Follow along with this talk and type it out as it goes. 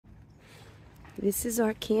This is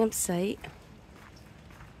our campsite.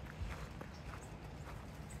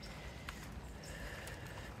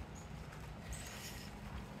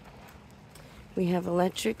 We have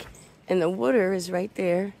electric, and the water is right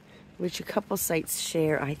there, which a couple sites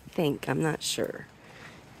share, I think. I'm not sure.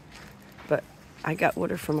 But I got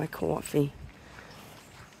water for my coffee.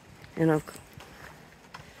 And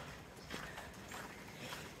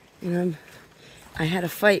I had a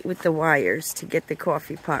fight with the wires to get the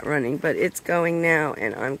coffee pot running, but it's going now,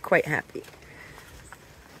 and I'm quite happy.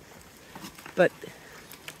 But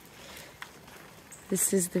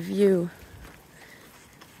this is the view.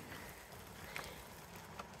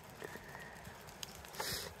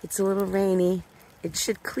 It's a little rainy. It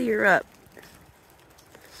should clear up.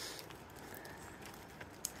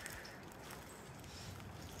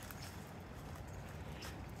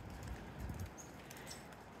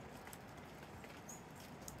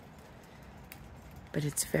 But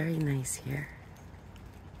it's very nice here.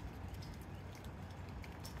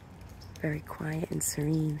 Very quiet and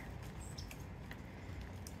serene.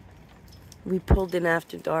 We pulled in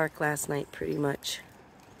after dark last night, pretty much.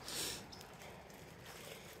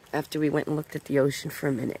 After we went and looked at the ocean for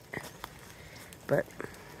a minute. But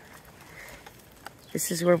this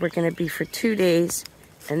is where we're going to be for 2 days,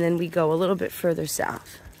 and then we go a little bit further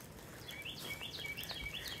south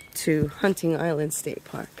to Hunting Island State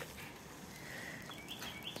Park.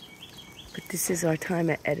 But this is our time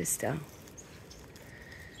at Edisto.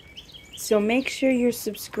 So make sure you're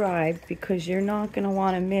subscribed, because you're not going to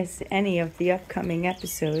want to miss any of the upcoming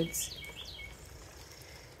episodes.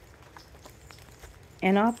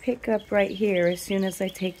 And I'll pick up right here as soon as I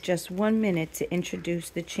take just 1 minute to introduce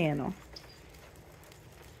the channel.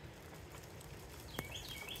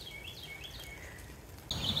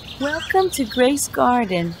 Welcome to Grace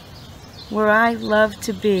Garden, where I love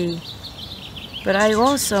to be. But I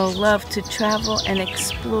also love to travel and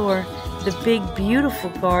explore the big, beautiful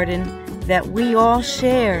garden that we all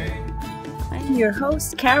share. I'm your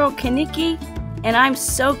host, Carol Kanicki, and I'm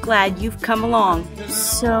so glad you've come along.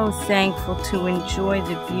 So thankful to enjoy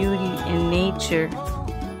the beauty in nature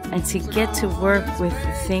and to get to work with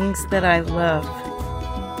the things that I love.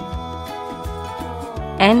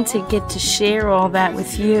 And to get to share all that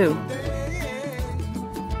with you.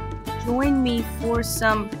 Join me for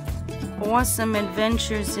some awesome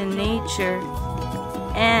adventures in nature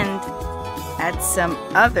and at some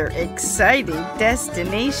other exciting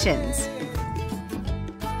destinations.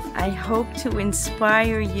 I hope to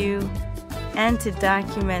inspire you and to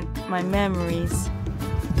document my memories.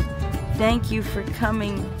 Thank you for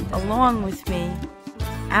coming along with me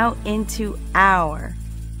out into our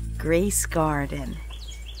Grace Garden.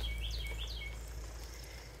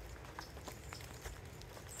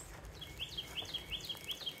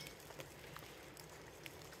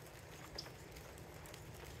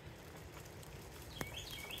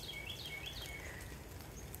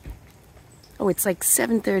 Oh, it's like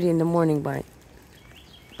 7:30 in the morning by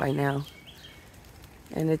now.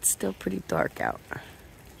 And it's still pretty dark out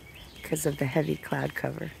because of the heavy cloud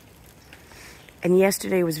cover. And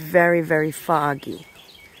yesterday was very, very foggy.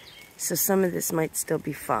 So some of this might still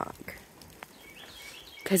be fog.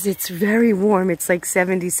 Because it's very warm. It's like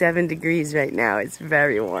 77 degrees right now. It's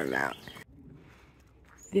very warm out.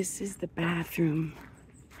 This is the bathroom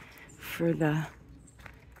for the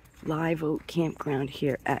Live Oak Campground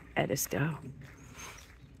here at Edisto.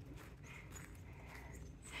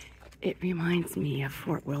 It reminds me of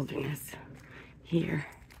Fort Wilderness here.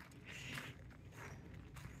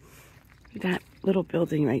 That little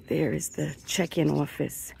building right there is the check-in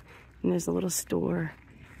office. And there's a little store,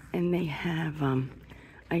 and they have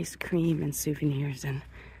ice cream and souvenirs and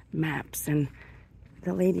maps. And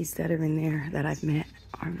the ladies that are in there that I've met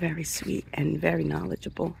are very sweet and very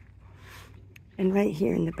knowledgeable. And right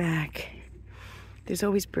here in the back, there's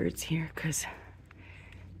always birds here because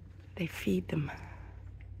they feed them.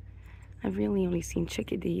 I've really only seen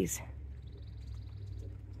chickadees.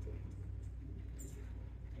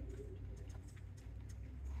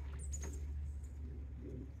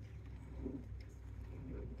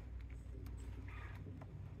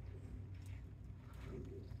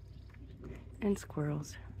 And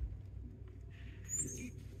squirrels.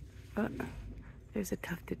 Oh, there's a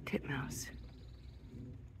tufted titmouse.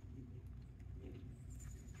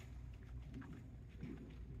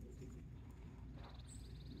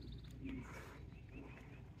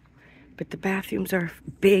 But the bathrooms are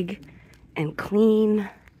big and clean.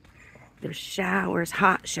 There's showers,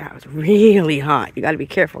 hot showers, really hot. You gotta be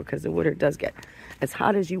careful because the water does get as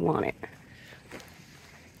hot as you want it.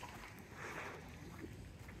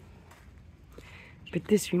 But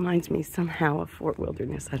this reminds me somehow of Fort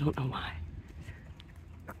Wilderness. I don't know why.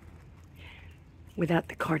 without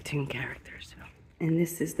the cartoon characters. And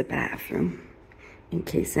this is the bathroom, in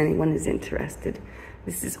case anyone is interested.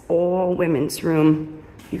 This is all women's room.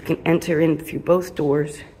 You can enter in through both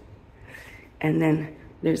doors. And then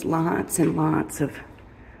there's lots and lots of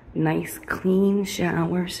nice, clean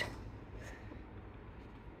showers.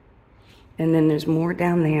 And then there's more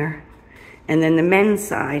down there. And then the men's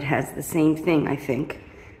side has the same thing, I think.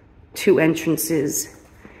 2 entrances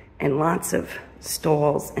and lots of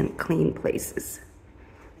stalls and clean places.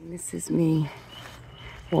 And this is me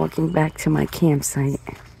walking back to my campsite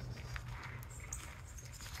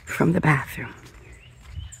from the bathroom.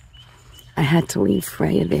 I had to leave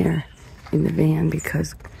Freya there in the van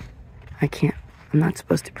because I'm not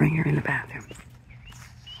supposed to bring her in the bathroom.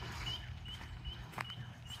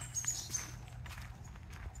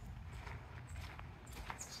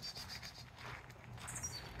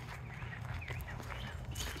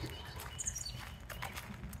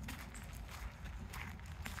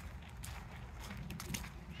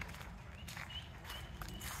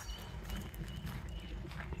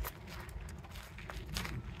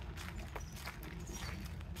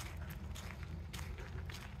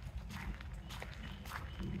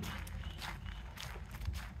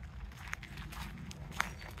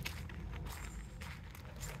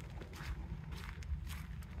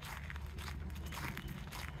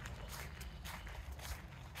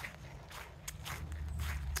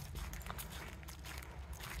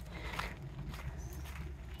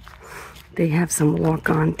 They have some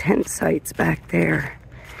walk-on tent sites back there.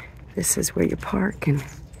 This is where you park, and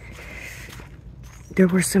there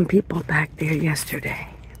were some people back there yesterday.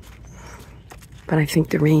 But I think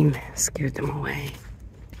the rain scared them away.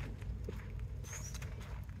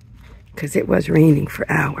 Because it was raining for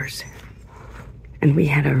hours. And we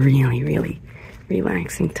had a really, really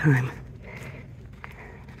relaxing time.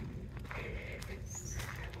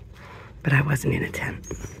 But I wasn't in a tent.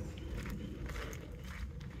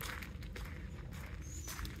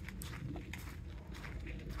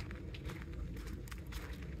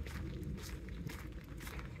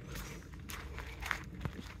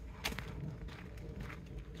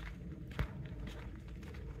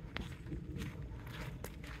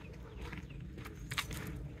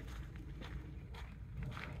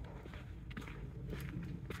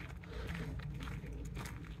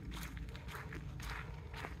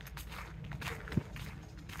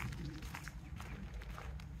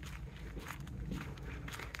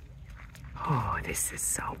 Oh, this is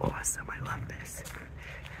so awesome. I love this.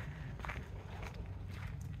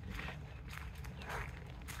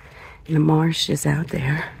 And the marsh is out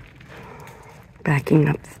there, backing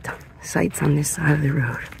up the sites on this side of the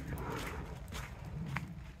road.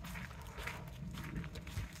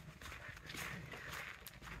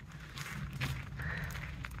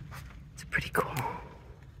 It's pretty cool.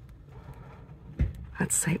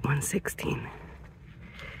 That's site 116.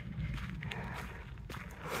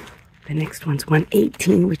 The next one's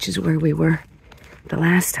 118, which is where we were the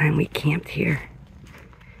last time we camped here.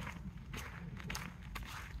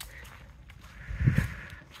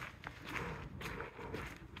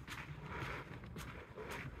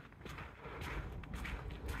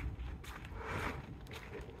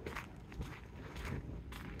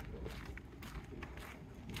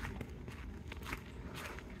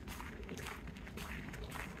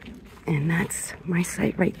 And that's my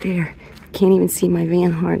site right there. Can't even see my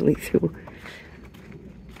van hardly through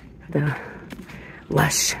the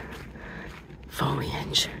lush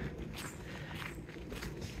foliage.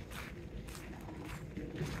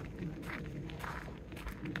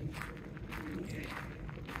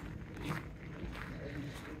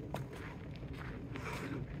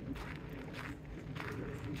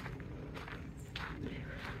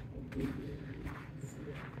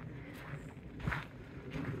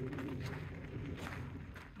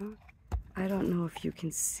 I don't know if you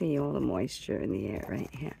can see all the moisture in the air right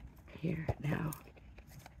here now.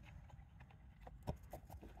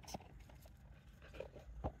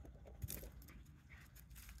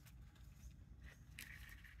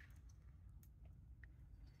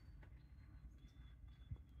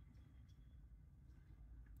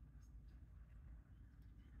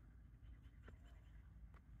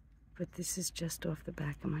 But this is just off the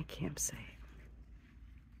back of my campsite.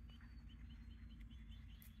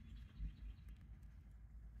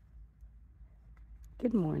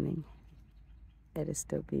 Good morning,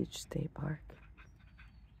 Edisto Beach State Park.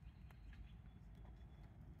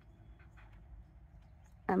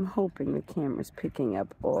 I'm hoping the camera's picking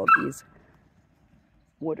up all these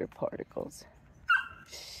water particles.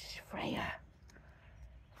 Shh, Freya.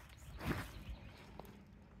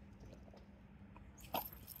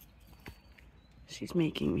 She's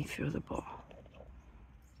making me throw the ball.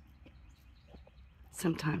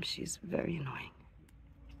 sometimes she's very annoying.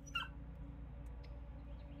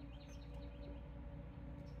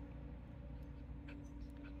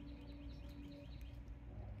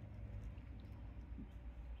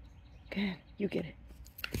 Good, you get it.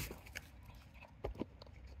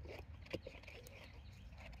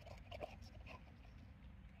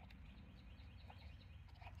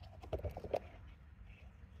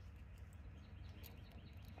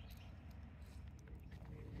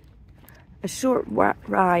 A short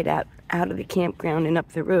ride out of the campground and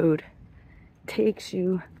up the road takes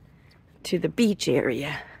you to the beach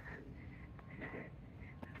area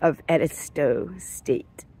of Edisto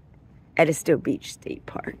Beach State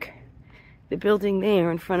Park. The building there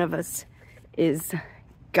in front of us is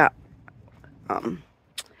got a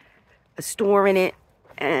store in it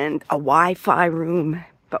and a Wi-Fi room,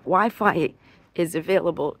 but Wi-Fi is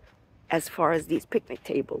available as far as these picnic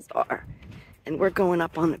tables are, and we're going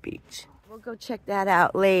up on the beach. We'll go check that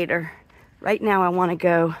out later. Right now I want to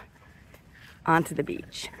go onto the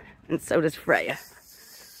beach, and so does Freya.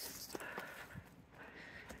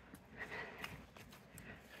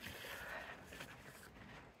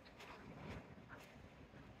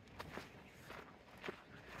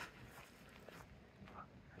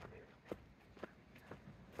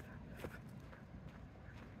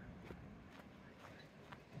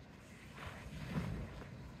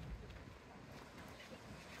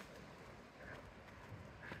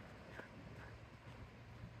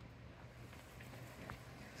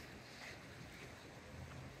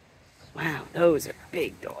 Wow, those are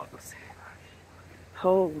big dogs.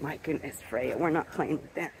 Oh my goodness, Freya, we're not playing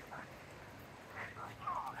with them.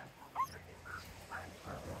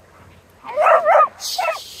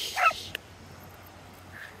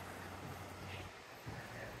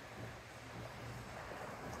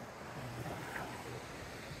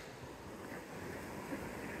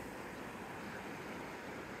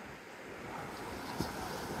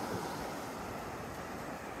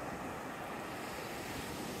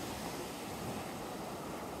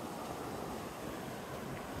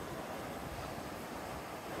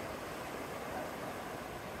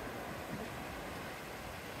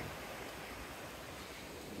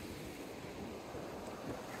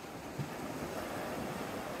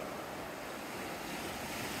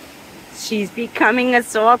 She's becoming a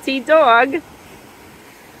salty dog.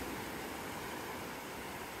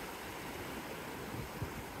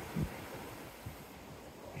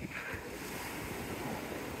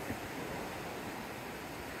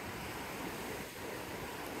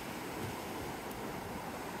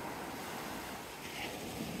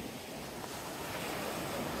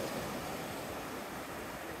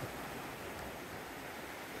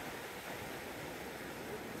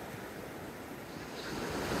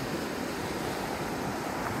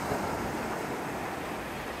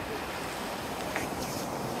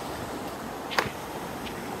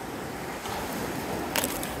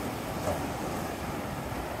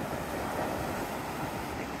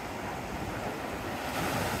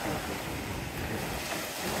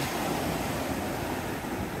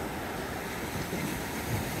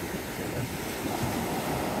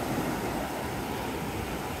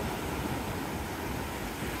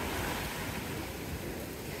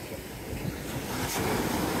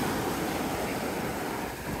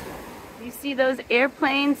 You see those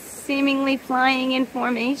airplanes seemingly flying in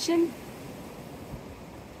formation?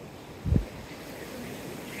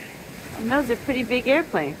 And those are pretty big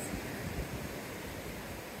airplanes.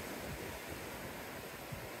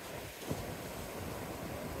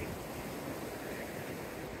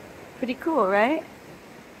 Pretty cool, right?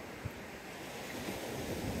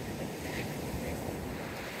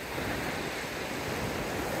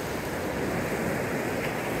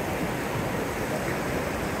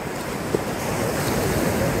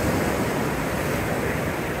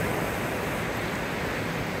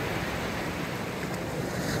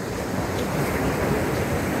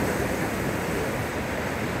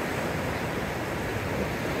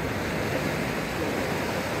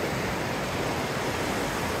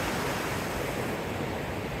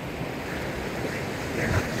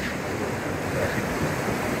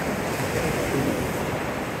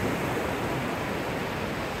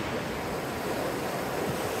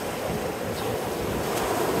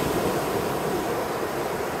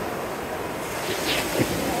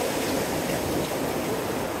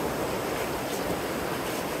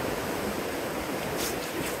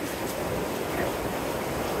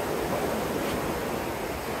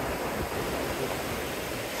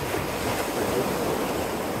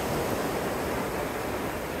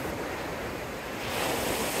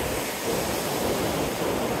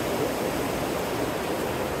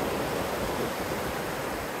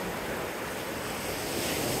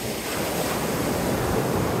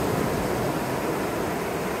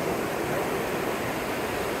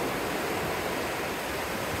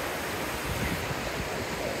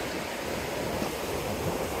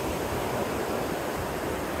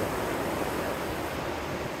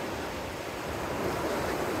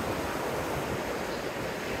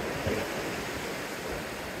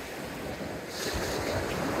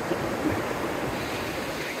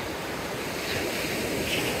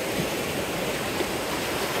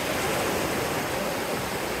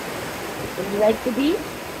 You like the beach?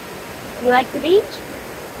 You like the beach?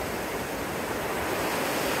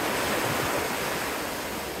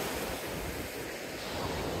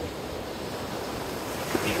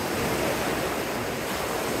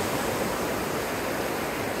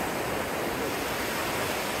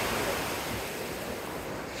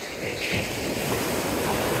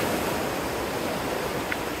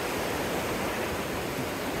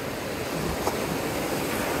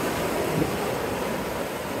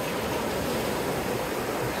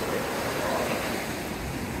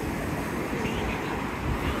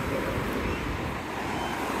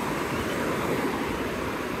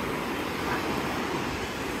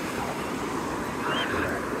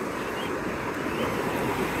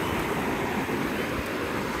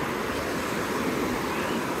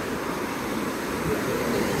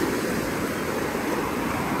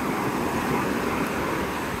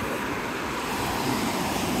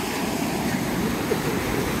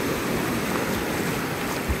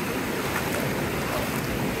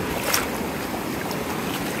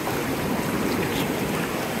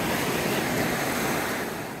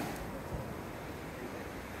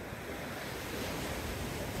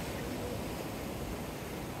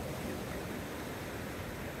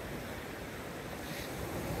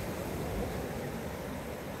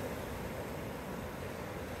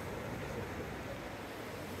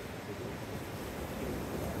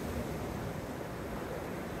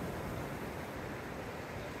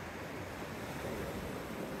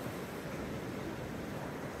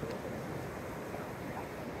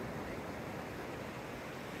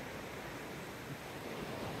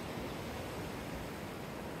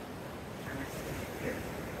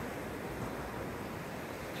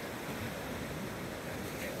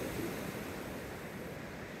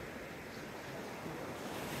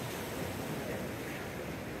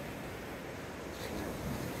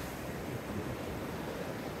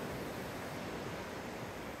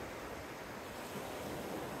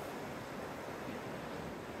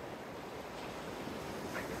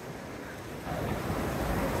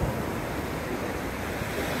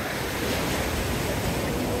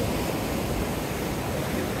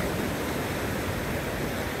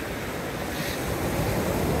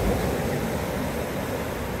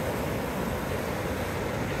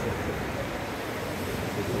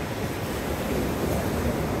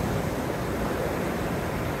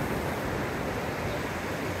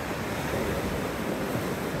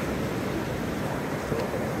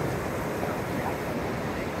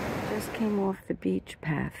 Came off the beach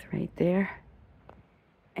path right there,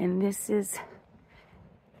 and this is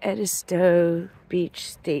Edisto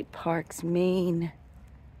Beach State Park's main,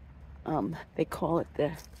 they call it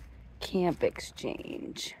the Camp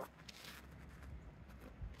Exchange.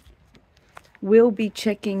 We'll be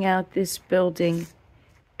checking out this building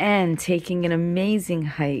and taking an amazing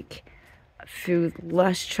hike through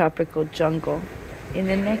lush tropical jungle in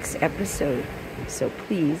the next episode. So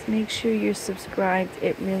please make sure you're subscribed.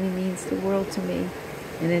 It really means the world to me.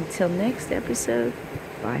 And until next episode,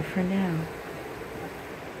 bye for now.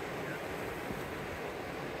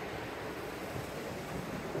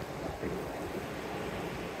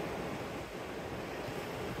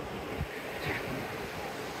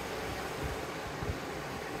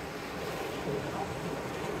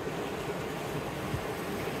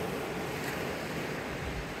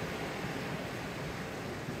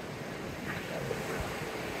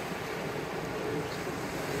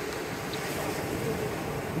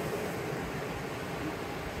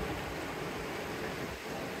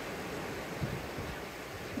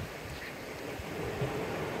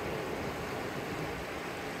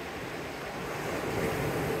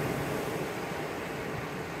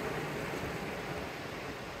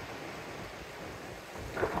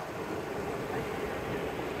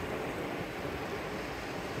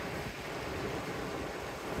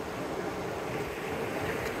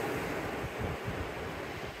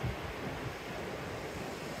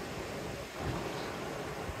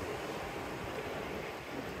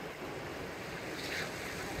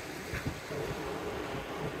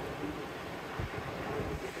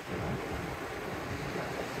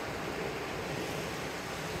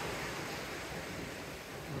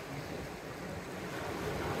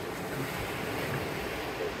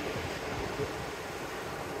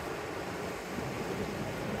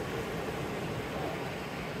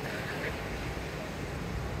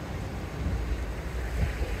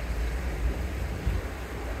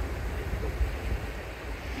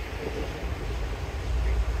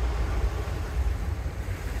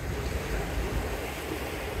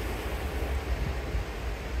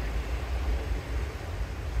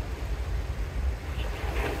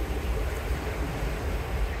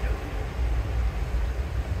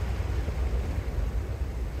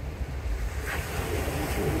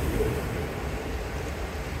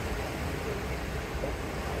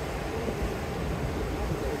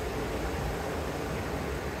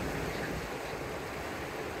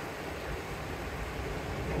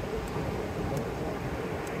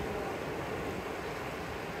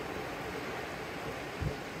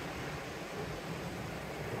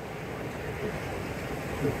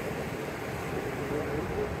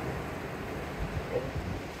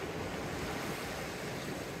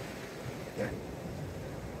 Okay.